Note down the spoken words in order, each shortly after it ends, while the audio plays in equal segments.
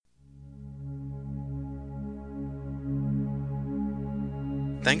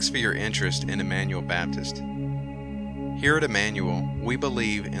Thanks for your interest in Emmanuel Baptist. Here at Emmanuel, we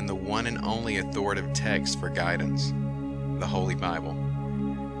believe in the one and only authoritative text for guidance, the Holy Bible.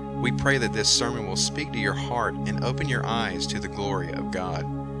 We pray that this sermon will speak to your heart and open your eyes to the glory of God.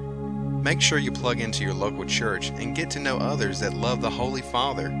 Make sure you plug into your local church and get to know others that love the Holy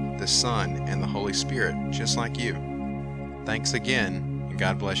Father, the Son, and the Holy Spirit, just like you. Thanks again, and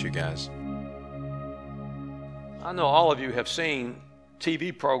God bless you guys. I know all of you have seen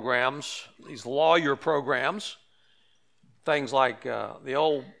TV programs, these lawyer programs, things like the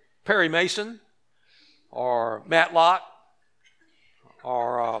old Perry Mason or Matlock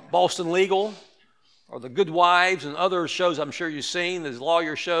or Boston Legal or The Good Wives and other shows I'm sure you've seen, these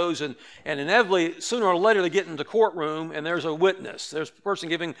lawyer shows, and inevitably sooner or later they get into the courtroom and there's a witness. There's a person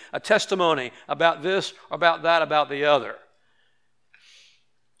giving a testimony about this, about that, about the other.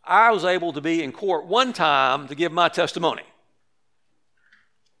 I was able to be in court one time to give my testimony.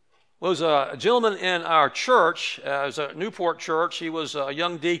 There was a gentleman in our church, it was a Newport church. He was a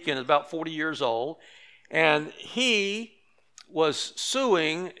young deacon, about 40 years old, and he was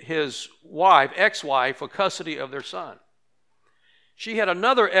suing his wife, ex-wife, for custody of their son. She had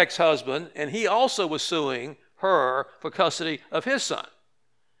another ex-husband, and he also was suing her for custody of his son.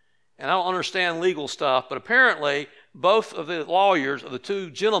 And I don't understand legal stuff, but apparently both of the lawyers of the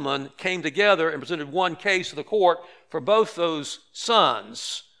two gentlemen came together and presented one case to the court for both those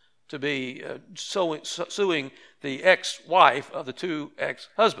sons to be suing the ex-wife of the two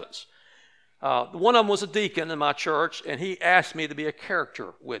ex-husbands. One of them was a deacon in my church, and he asked me to be a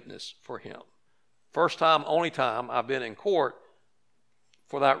character witness for him. First time, only time I've been in court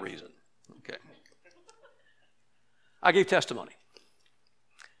for that reason. Okay. I gave testimony.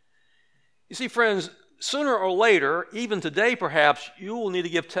 You see, friends, sooner or later, even today perhaps, you will need to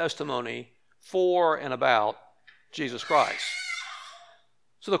give testimony for and about Jesus Christ.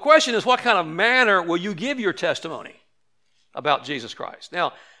 So the question is, what kind of manner will you give your testimony about Jesus Christ?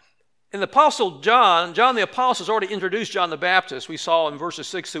 Now, in the Apostle John the Apostle has already introduced John the Baptist, we saw in verses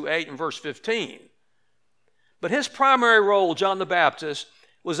 6 through 8 and verse 15. But his primary role, John the Baptist,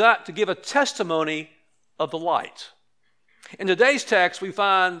 was that to give a testimony of the light. In today's text, we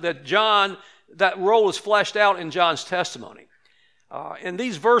find that that role is fleshed out in John's testimony. In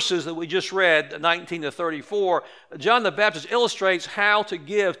these verses that we just read, 19 to 34, John the Baptist illustrates how to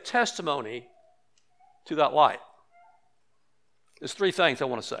give testimony to that light. There's three things I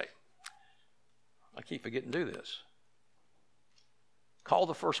want to say. I keep forgetting to do this. Call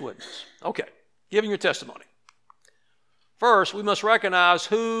the first witness. Okay, giving your testimony. First, we must recognize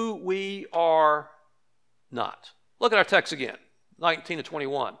who we are not. Look at our text again, 19 to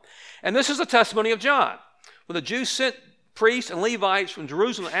 21. And this is the testimony of John. When the Jews sent priests and Levites from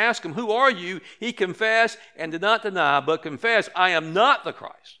Jerusalem to ask him, "Who are you?" he confessed and did not deny, but confessed, "I am not the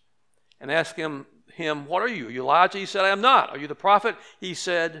Christ." And asked him, "What are you? Are you Elijah?" He said, "I am not." "Are you the prophet?" He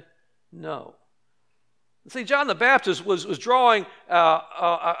said, "No." See, John the Baptist was drawing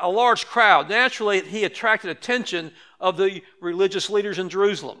a large crowd. Naturally, he attracted attention of the religious leaders in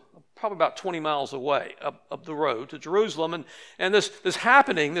Jerusalem, probably about 20 miles away up the road to Jerusalem. And this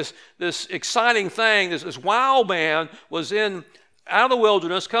happening, this exciting thing, this wild man was out of the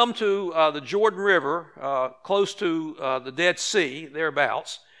wilderness, come to the Jordan River, close to the Dead Sea,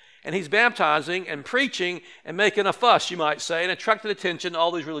 thereabouts. And he's baptizing and preaching and making a fuss, you might say, and attracted attention to all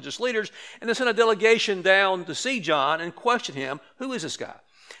these religious leaders. And they sent a delegation down to see John and question him, who is this guy?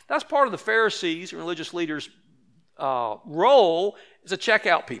 That's part of the Pharisees and religious leaders' role, is to check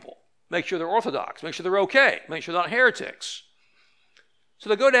out people. Make sure they're orthodox, make sure they're okay, make sure they're not heretics.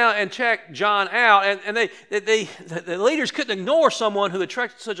 So they go down and check John out, and the leaders couldn't ignore someone who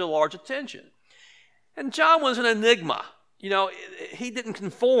attracted such a large attention. And John was an enigma. You know, he didn't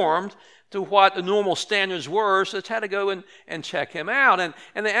conform to what the normal standards were, so they had to go and check him out. And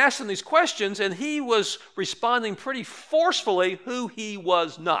they asked him these questions, and he was responding pretty forcefully who he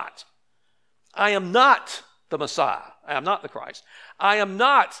was not. I am not the Messiah. I am not the Christ. I am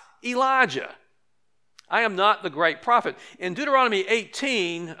not Elijah. I am not the great prophet. In Deuteronomy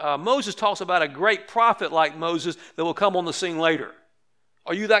 18, Moses talks about a great prophet like Moses that will come on the scene later.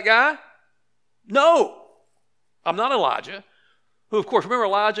 Are you that guy? No. I'm not Elijah, who, of course, remember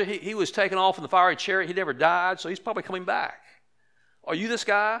Elijah? He was taken off in the fiery chariot. He never died, so he's probably coming back. Are you this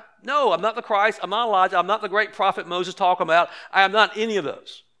guy? No, I'm not the Christ. I'm not Elijah. I'm not the great prophet Moses talking about. I am not any of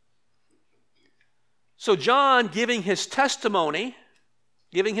those. So John, giving his testimony,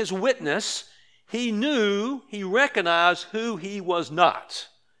 giving his witness, he recognized who he was not.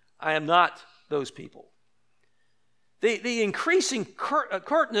 I am not those people. The increasing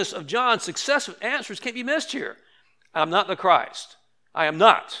curtness of John's successive answers can't be missed here. I'm not the Christ. I am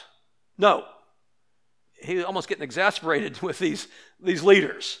not. No. He was almost getting exasperated with these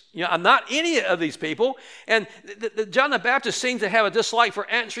leaders. I'm not any of these people. And John the Baptist seems to have a dislike for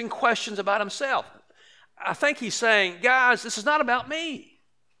answering questions about himself. I think he's saying, guys, this is not about me.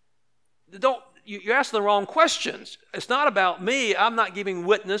 You're asking the wrong questions. It's not about me. I'm not giving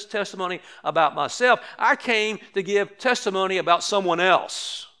witness, testimony about myself. I came to give testimony about someone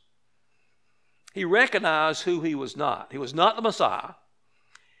else. He recognized who he was not. He was not the Messiah.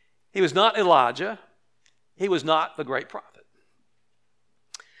 He was not Elijah. He was not the great prophet.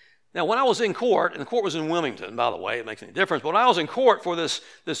 Now, when I was in court, and the court was in Wilmington, by the way, it makes any difference, but when I was in court for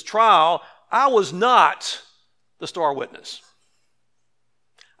this trial, I was not the star witness.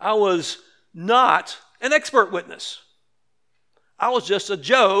 I was not an expert witness. I was just a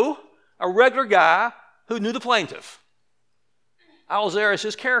Joe, a regular guy who knew the plaintiff. I was there as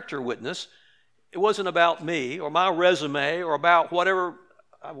his character witness. It wasn't about me or my resume or about whatever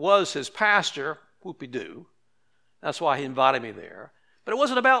I was his pastor, whoopie-doo. That's why he invited me there. But it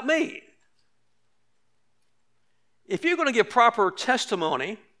wasn't about me. If you're going to give proper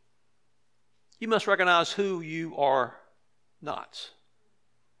testimony, you must recognize who you are not.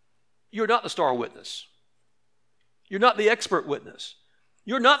 You're not the star witness. You're not the expert witness.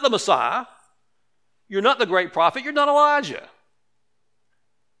 You're not the Messiah. You're not the great prophet. You're not Elijah.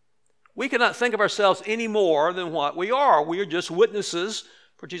 We cannot think of ourselves any more than what we are. We are just witnesses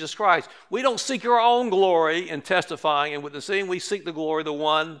for Jesus Christ. We don't seek our own glory in testifying and witnessing. We seek the glory of the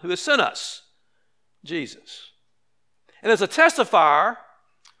one who has sent us, Jesus. And as a testifier,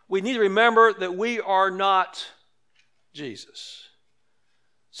 we need to remember that we are not Jesus.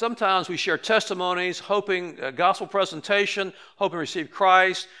 Sometimes we share testimonies, hoping a gospel presentation, hoping to receive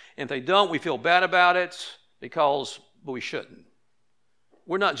Christ. And if they don't, we feel bad about it but we shouldn't.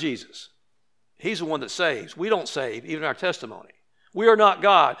 We're not Jesus. He's the one that saves. We don't save, even our testimony. We are not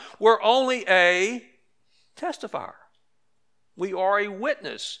God. We're only a testifier. We are a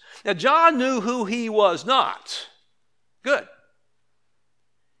witness. Now, John knew who he was not. Good.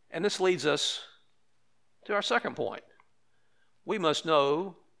 And this leads us to our second point. We must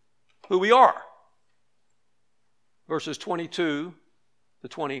know who we are. Verses 22 to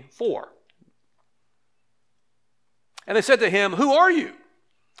 24. And they said to him, "Who are you?"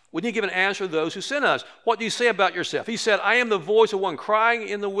 We need to give an answer to those who sent us. What do you say about yourself? He said, "I am the voice of one crying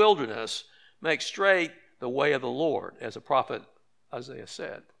in the wilderness, make straight the way of the Lord," as the prophet Isaiah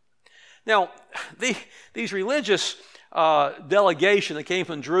said. Now, these religious delegation that came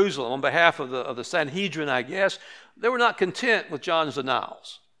from Jerusalem on behalf of the Sanhedrin, I guess, they were not content with John's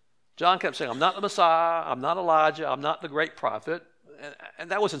denials. John kept saying, "I'm not the Messiah, I'm not Elijah, I'm not the great prophet,"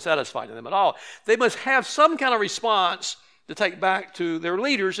 and that wasn't satisfying to them at all. They must have some kind of response to take back to their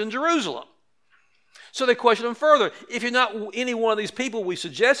leaders in Jerusalem. So they questioned him further. "If you're not any one of these people we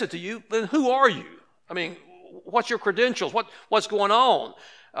suggested to you, then who are you? I mean, what's your credentials? What's going on?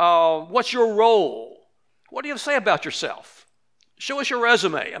 What's your role? What do you have to say about yourself? Show us your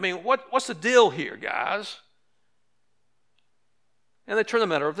resume. I mean, what's the deal here, guys?" And they turned the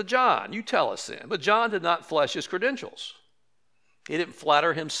matter over to John. "You tell us then." But John did not flesh his credentials. He didn't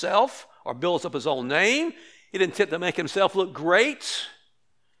flatter himself or build up his own name. He didn't attempt to make himself look great.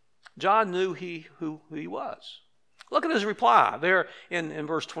 John knew who he was. Look at his reply there in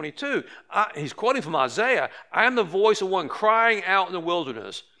verse 22. He's quoting from Isaiah. "I am the voice of one crying out in the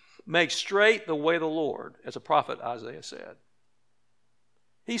wilderness, make straight the way of the Lord," as the prophet Isaiah said.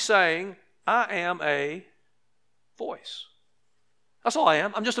 He's saying, I am a voice. That's all I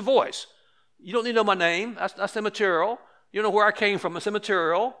am. I'm just a voice. You don't need to know my name. That's immaterial. You don't know where I came from. It's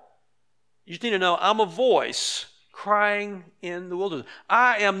immaterial. You just need to know I'm a voice crying in the wilderness.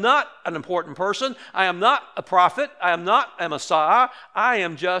 I am not an important person. I am not a prophet. I am not a Messiah. I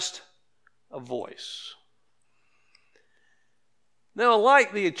am just a voice. Now,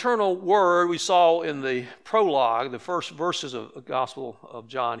 like the eternal word we saw in the prologue, the first verses of the Gospel of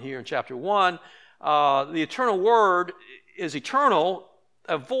John here in chapter 1, the eternal word is eternal.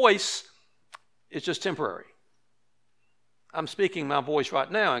 A voice is just temporary. I'm speaking my voice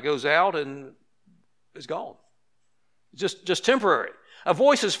right now. It goes out and it's gone. Just temporary. A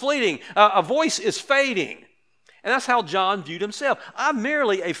voice is fleeting. A voice is fading. And that's how John viewed himself. I'm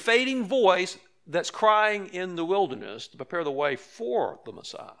merely a fading voice that's crying in the wilderness to prepare the way for the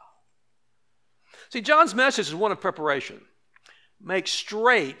Messiah. See, John's message is one of preparation. Make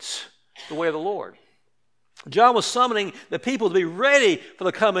straight the way of the Lord. John was summoning the people to be ready for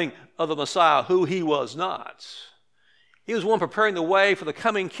the coming of the Messiah, who he was not. He was one preparing the way for the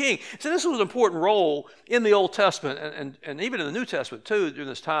coming king. So this was an important role in the Old Testament and even in the New Testament too during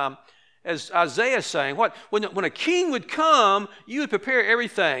this time. as Isaiah is saying, when a king would come, you would prepare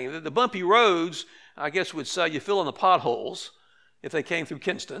everything. The bumpy roads, I guess would say you fill in the potholes if they came through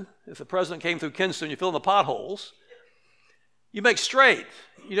Kinston. If the president came through Kinston, you fill in the potholes. You make straight.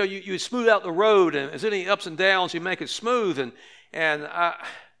 You smooth out the road, and if there's any ups and downs, you make it smooth. And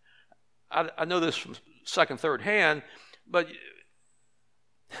I know this from second, third hand, but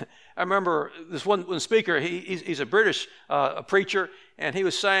I remember this one speaker. He's a British preacher, and he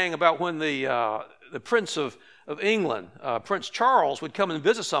was saying about when the Prince of England, Prince Charles, would come and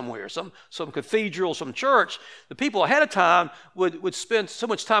visit somewhere, some cathedral, some church. The people ahead of time would spend so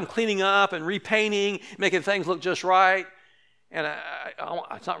much time cleaning up and repainting, making things look just right. And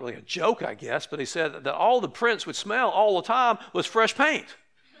it's not really a joke, I guess, but he said that all the prince would smell all the time was fresh paint.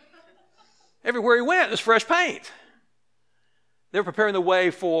 Everywhere he went was fresh paint. They were preparing the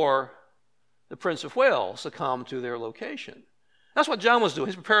way for the Prince of Wales to come to their location. That's what John was doing.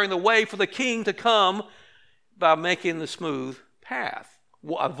 He's preparing the way for the king to come by making the smooth path.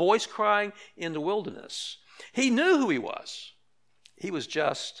 A voice crying in the wilderness. He knew who he was. He was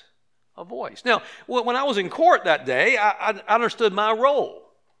just a voice. Now, when I was in court that day, I understood my role.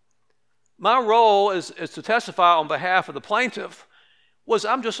 My role is to testify on behalf of the plaintiff.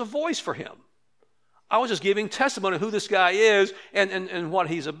 I'm just a voice for him. I was just giving testimony of who this guy is and what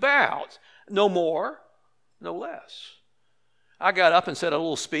he's about. No more, no less. I got up and said a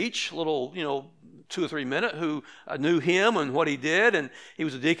little speech, 2 or 3 minutes, who I knew him and what he did, and he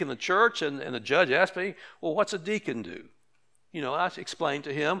was a deacon in the church, and the judge asked me, well, what's a deacon do? I explained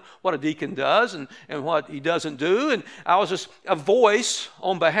to him what a deacon does and what he doesn't do, and I was just a voice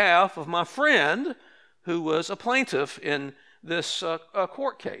on behalf of my friend who was a plaintiff in this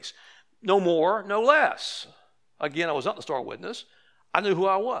court case. No more, no less. Again, I was not the star witness. I knew who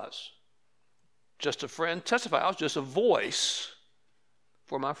I was. Just a friend testifying. I was just a voice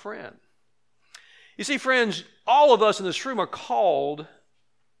for my friend. You see, friends, all of us in this room are called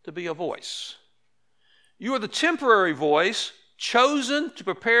to be a voice. You are the temporary voice chosen to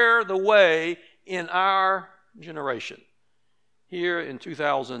prepare the way in our generation here in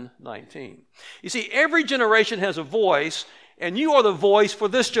 2019. You see, every generation has a voice, and you are the voice for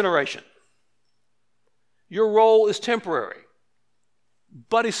this generation. Your role is temporary,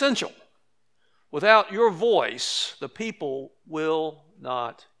 but essential. Without your voice, the people will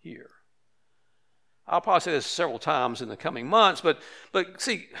not hear. I'll probably say this several times in the coming months, but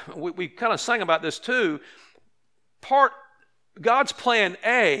see, we kind of sang about this too. God's plan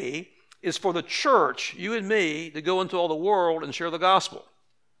A is for the church, you and me, to go into all the world and share the gospel.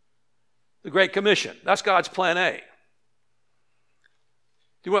 The Great Commission. That's God's plan A.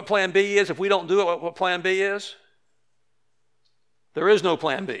 Do you know what plan B is? If we don't do it, what plan B is? There is no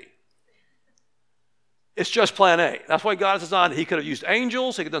plan B. It's just plan A. That's why God has designed it. He could have used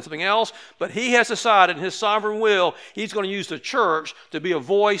angels, he could have done something else, but he has decided in his sovereign will, he's going to use the church to be a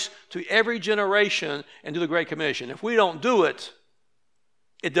voice to every generation and do the Great Commission. If we don't do it,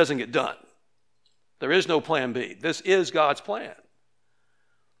 it doesn't get done. There is no plan B. This is God's plan.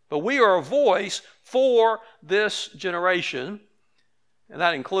 But we are a voice for this generation, and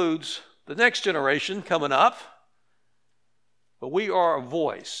that includes the next generation coming up. But we are a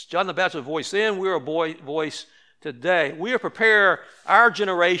voice. John the Baptist was a voice then. We are a voice today. We are prepare our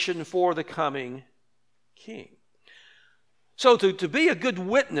generation for the coming king. So to be a good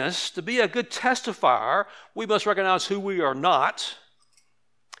witness, to be a good testifier, we must recognize who we are not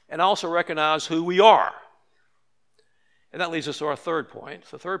and also recognize who we are. And that leads us to our third point.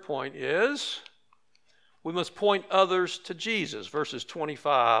 The third point is we must point others to Jesus, verses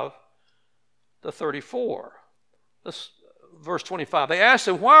 25 to 34. Verse 25, they asked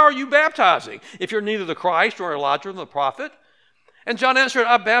him, why are you baptizing if you're neither the Christ nor Elijah nor the prophet? And John answered,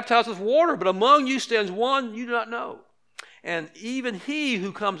 I baptize with water, but among you stands one you do not know. And even he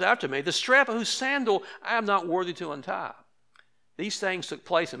who comes after me, the strap of whose sandal I am not worthy to untie. These things took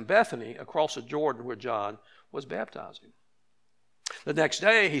place in Bethany across the Jordan where John was baptizing. The next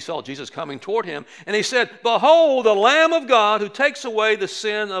day he saw Jesus coming toward him, and he said, behold, the Lamb of God who takes away the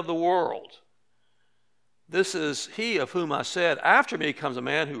sin of the world. This is he of whom I said, after me comes a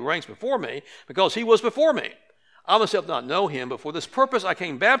man who ranks before me, because he was before me. I myself not know him, but for this purpose I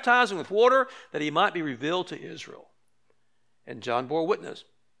came baptizing with water, that he might be revealed to Israel. And John bore witness,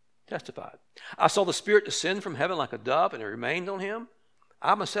 testified. I saw the Spirit descend from heaven like a dove, and it remained on him.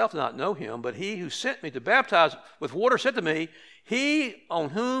 I myself not know him, but he who sent me to baptize with water said to me, he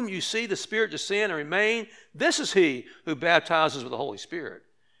on whom you see the Spirit descend and remain, this is he who baptizes with the Holy Spirit.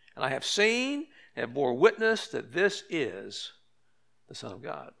 And I have seen and bore witness that this is the Son of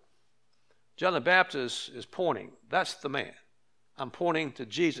God. John the Baptist is pointing, that's the man. I'm pointing to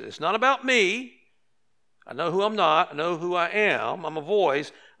Jesus. It's not about me. I know who I'm not. I know who I am. I'm a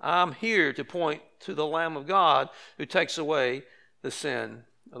voice. I'm here to point to the Lamb of God who takes away the sin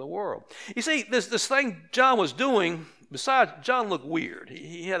of the world. You see, this thing John was doing, besides, John looked weird.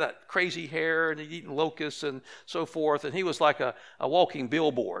 He had that crazy hair, and he'd eaten locusts and so forth, and he was like a walking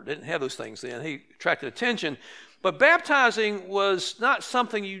billboard. Didn't have those things then. He attracted attention. But baptizing was not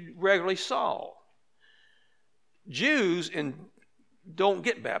something you regularly saw. Jews don't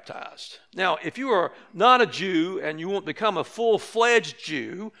get baptized. Now, if you are not a Jew and you want to become a full-fledged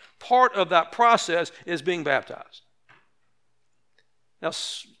Jew, part of that process is being baptized. Now,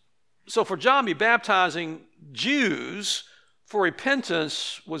 so for John to be baptizing Jews for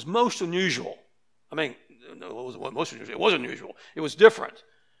repentance was most unusual. I mean, no, it wasn't most unusual. It was unusual. It was different.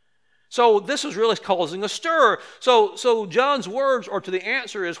 So this was really causing a stir. So John's words are to the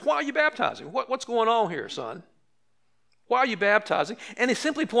answer is, why are you baptizing? What's going on here, son? Why are you baptizing? And he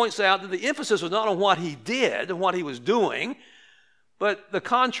simply points out that the emphasis was not on what he did and what he was doing, but the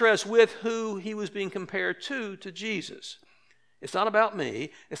contrast with who he was being compared to Jesus. It's not about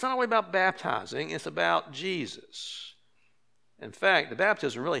me. It's not only about baptizing. It's about Jesus. In fact, the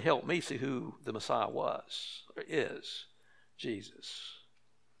baptism really helped me see who the Messiah was, or is, Jesus.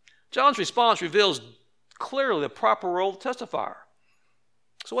 John's response reveals clearly the proper role of the testifier.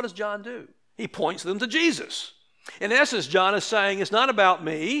 So what does John do? He points them to Jesus. In essence, John is saying, it's not about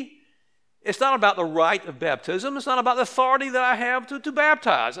me. It's not about the rite of baptism. It's not about the authority that I have to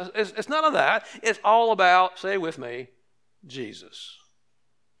baptize. It's none of that. It's all about, say with me, Jesus.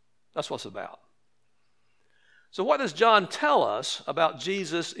 That's what it's about. So what does John tell us about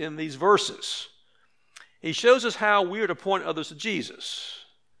Jesus in these verses? He shows us how we are to point others to Jesus.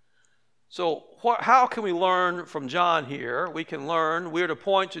 So how can we learn from John here? We can learn we are to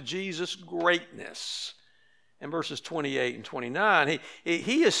point to Jesus' greatness. In verses 28 and 29,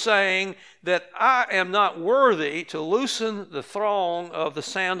 he is saying that I am not worthy to loosen the thong of the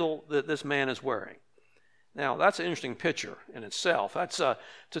sandal that this man is wearing. Now, that's an interesting picture in itself. That's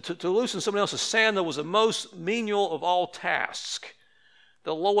to loosen someone else's sandal was the most menial of all tasks.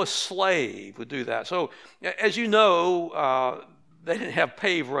 The lowest slave would do that. So, as you know, they didn't have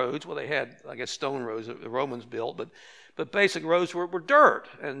paved roads. Well, they had, I guess, stone roads that the Romans built, but basic roads were dirt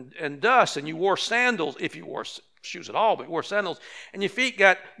and dust, and you wore sandals, if you wore shoes at all, but you wore sandals, and your feet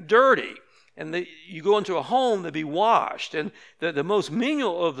got dirty. And you go into a home to be washed. And the most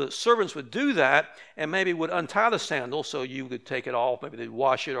menial of the servants would do that and maybe would untie the sandal so you could take it off. Maybe they'd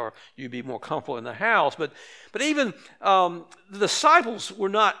wash it or you'd be more comfortable in the house. But even the disciples were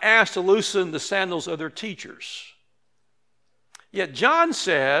not asked to loosen the sandals of their teachers. Yet John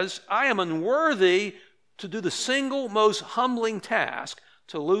says, I am unworthy to do the single most humbling task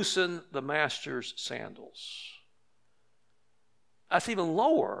to loosen the master's sandals. That's even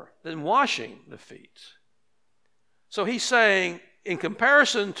lower than washing the feet. So he's saying, in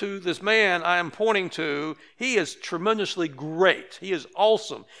comparison to this man I am pointing to, he is tremendously great. He is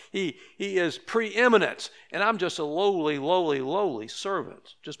awesome. He is preeminent. And I'm just a lowly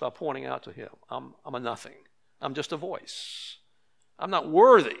servant just by pointing out to him. I'm a nothing. I'm just a voice. I'm not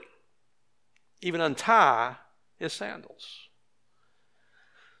worthy even untie his sandals.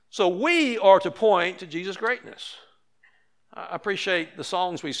 So we are to point to Jesus' greatness. I appreciate the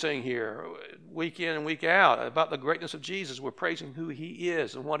songs we sing here week in and week out about the greatness of Jesus. We're praising who he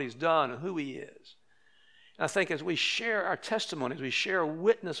is and what he's done and who he is. And I think as we share our testimonies, we share a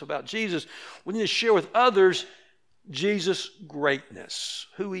witness about Jesus, we need to share with others Jesus' greatness,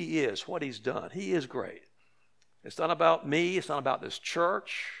 who he is, what he's done. He is great. It's not about me. It's not about this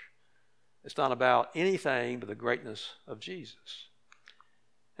church. It's not about anything but the greatness of Jesus.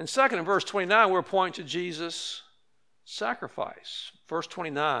 And second, in verse 29, we're pointing to Jesus' sacrifice. Verse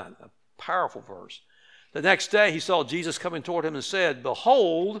 29, a powerful verse. The next day he saw Jesus coming toward him and said,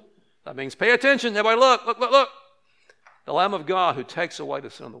 behold, that means pay attention, everybody look, the Lamb of God who takes away the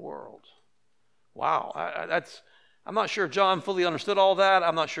sin of the world. Wow, I'm not sure John fully understood all that.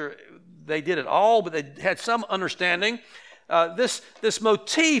 I'm not sure they did it all, but they had some understanding. This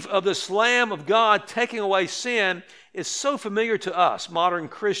motif of this Lamb of God taking away sin is so familiar to us, modern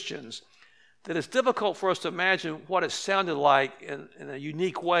Christians, that it's difficult for us to imagine what it sounded like in a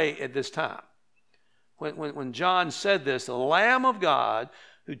unique way at this time. When John said this, the Lamb of God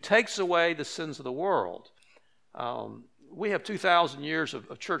who takes away the sins of the world. We have 2,000 years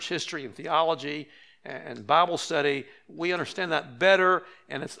of church history and theology and Bible study. We understand that better,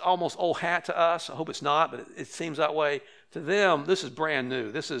 and it's almost old hat to us. I hope it's not, but it seems that way. To them, this is brand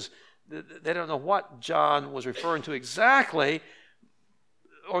new. They don't know what John was referring to exactly,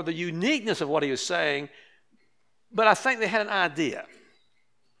 or the uniqueness of what he was saying, But I think they had an idea.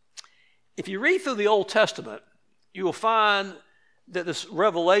 If you read through the Old Testament, you will find that this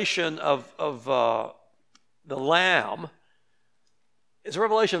revelation of the Lamb is a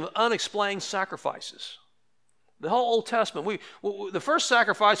revelation of unexplained sacrifices. The whole Old Testament, the first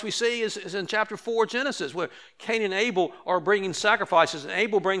sacrifice we see is in chapter 4 Genesis, where Cain and Abel are bringing sacrifices, and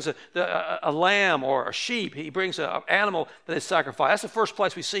Abel brings a lamb or a sheep. He brings an animal that is sacrificed. That's the first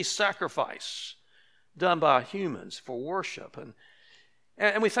place we see sacrifice done by humans for worship.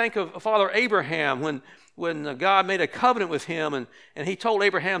 And we think of Father Abraham when God made a covenant with him, and he told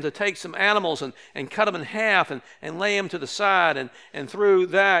Abraham to take some animals and cut them in half and lay them to the side. And through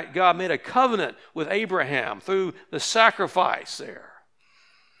that, God made a covenant with Abraham through the sacrifice there.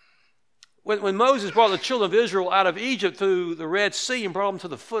 When Moses brought the children of Israel out of Egypt through the Red Sea and brought them to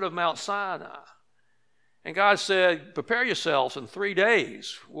the foot of Mount Sinai, and God said, prepare yourselves in 3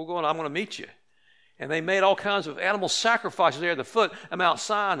 days. I'm going to meet you. And they made all kinds of animal sacrifices there at the foot of Mount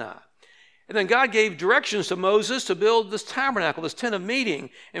Sinai. And then God gave directions to Moses to build this tabernacle, this tent of meeting,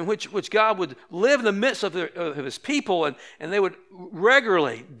 in which God would live in the midst of his people, and they would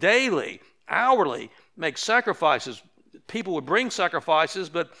regularly, daily, hourly make sacrifices. People would bring sacrifices,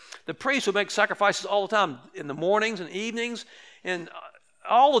 but the priests would make sacrifices all the time, in the mornings and evenings, and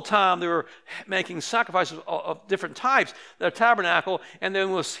all the time they were making sacrifices of different types, their tabernacle. And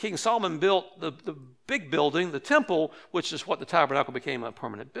then when King Solomon built the big building, the temple, which is what the tabernacle became a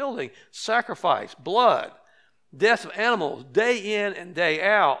permanent building, sacrifice, blood, death of animals, day in and day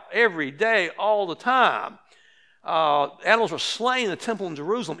out, every day, all the time. Animals were slain in the temple in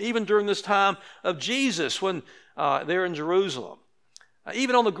Jerusalem, even during this time of Jesus when they were in Jerusalem.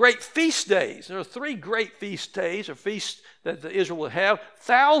 Even on the great feast days, there are 3 great feast days or feasts that Israel would have.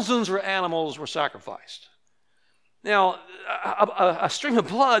 Thousands of animals were sacrificed. Now, a stream of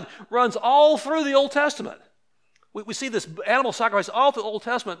blood runs all through the Old Testament. We see this animal sacrifice all through the Old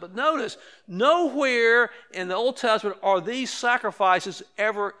Testament, but notice, nowhere in the Old Testament are these sacrifices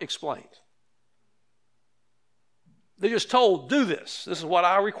ever explained. They're just told, do this. This is what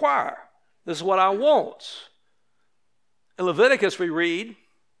I require. This is what I want. In Leviticus, we read,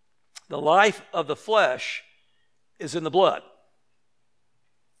 the life of the flesh is in the blood.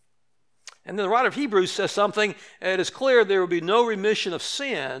 And then the writer of Hebrews says something, it is clear there will be no remission of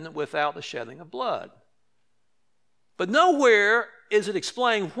sin without the shedding of blood. But nowhere is it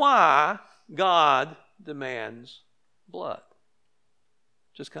explained why God demands blood.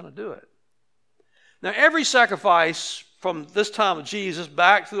 Just kind of do it. Now, every sacrifice from this time of Jesus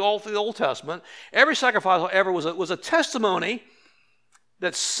back through the Old Testament, every sacrifice ever was a testimony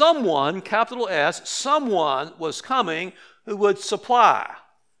that someone, capital S, someone was coming who would supply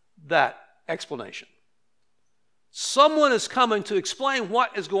that explanation. Someone is coming to explain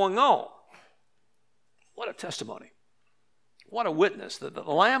what is going on. What a testimony. What a witness. The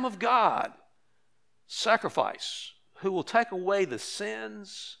Lamb of God sacrifice who will take away the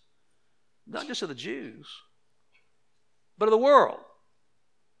sins, not just of the Jews, but of the world.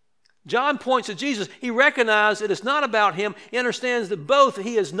 John points to Jesus. He recognizes it is not about him. He understands that both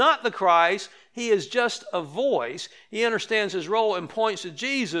he is not the Christ, he is just a voice. He understands his role and points to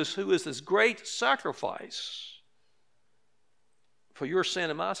Jesus, who is this great sacrifice for your sin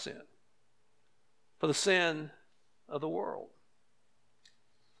and my sin, for the sin of the world.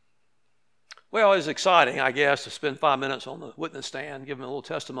 Well, it's exciting, I guess, to spend 5 minutes on the witness stand, giving a little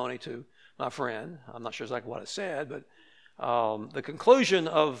testimony to my friend. I'm not sure exactly what I said, but the conclusion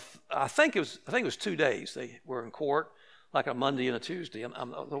of, I think it was 2 days. They were in court, like a Monday and a Tuesday. I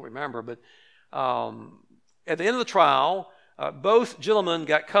don't remember, but at the end of the trial, both gentlemen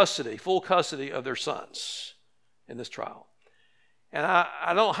got full custody of their sons in this trial. And I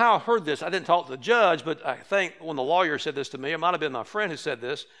don't know how I heard this. I didn't talk to the judge, but I think when the lawyer said this to me, it might have been my friend who said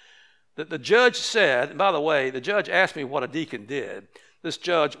this, that the judge said, and by the way, the judge asked me what a deacon did. This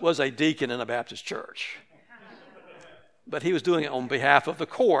judge was a deacon in a Baptist church. But he was doing it on behalf of the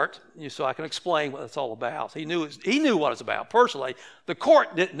court, so I can explain what it's all about. He knew what it's about personally. The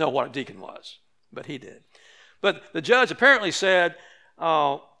court didn't know what a deacon was, but he did. But the judge apparently said,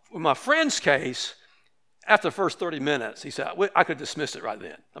 in my friend's case, after the first 30 minutes, he said, I could have dismissed it right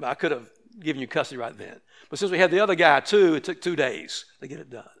then. I mean, I could have given you custody right then. But since we had the other guy too, it took 2 days to get it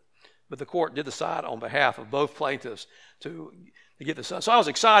done. But the court did decide on behalf of both plaintiffs to get this done. So I was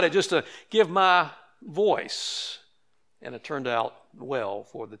excited just to give my voice. And it turned out well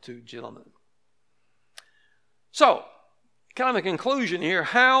for the 2 gentlemen. So, kind of a conclusion here.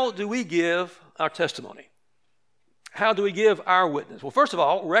 How do we give our testimony? How do we give our witness? Well, first of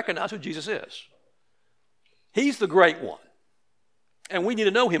all, recognize who Jesus is. He's the great one. And we need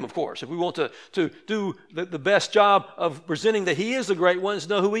to know him, of course. If we want to do the best job of presenting that he is the great one, is to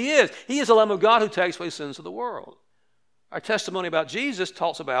know who he is. He is the Lamb of God who takes away the sins of the world. Our testimony about Jesus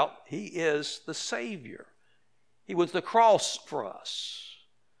talks about he is the Savior. He went to the cross for us.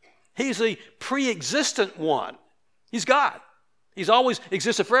 He's the pre-existent one. He's God. He's always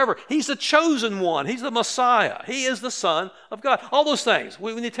existed forever. He's the chosen one. He's the Messiah. He is the Son of God. All those things.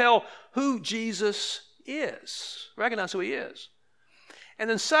 We need to tell who Jesus is. Recognize who he is. And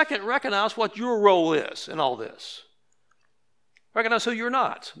then second, recognize what your role is in all this. Recognize who you're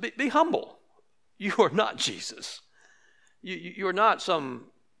not. Be humble. You are not Jesus. You're not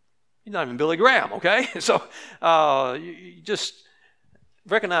you're not even Billy Graham, okay? So you just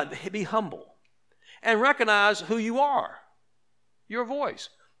recognize, be humble. And recognize who you are. Your voice.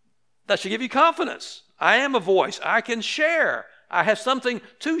 That should give you confidence. I am a voice. I can share. I have something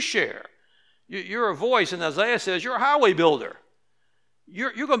to share. You're a voice, and Isaiah says you're a highway builder.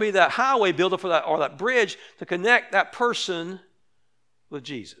 You're going to be that highway builder for that, or that bridge to connect that person with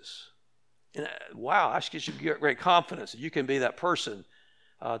Jesus. And wow, that gives you great confidence that you can be that person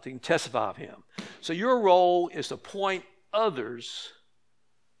to testify of him. So your role is to point others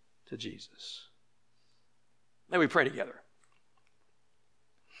to Jesus. May we pray together.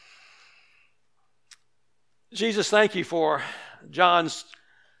 Jesus, thank you for John's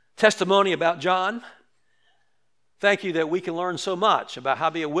testimony about John. Thank you that we can learn so much about how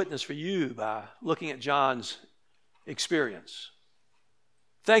to be a witness for you by looking at John's experience.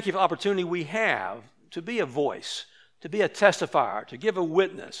 Thank you for the opportunity we have to be a voice, to be a testifier, to give a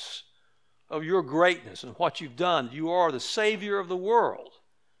witness of your greatness and what you've done. You are the Savior of the world.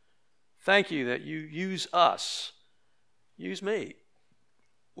 Thank you that you use us, use me,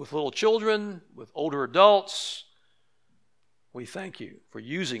 with little children, with older adults. We thank you for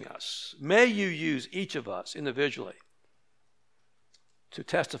using us. May you use each of us individually to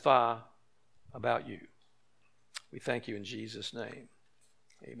testify about you. We thank you in Jesus' name.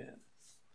 Amen.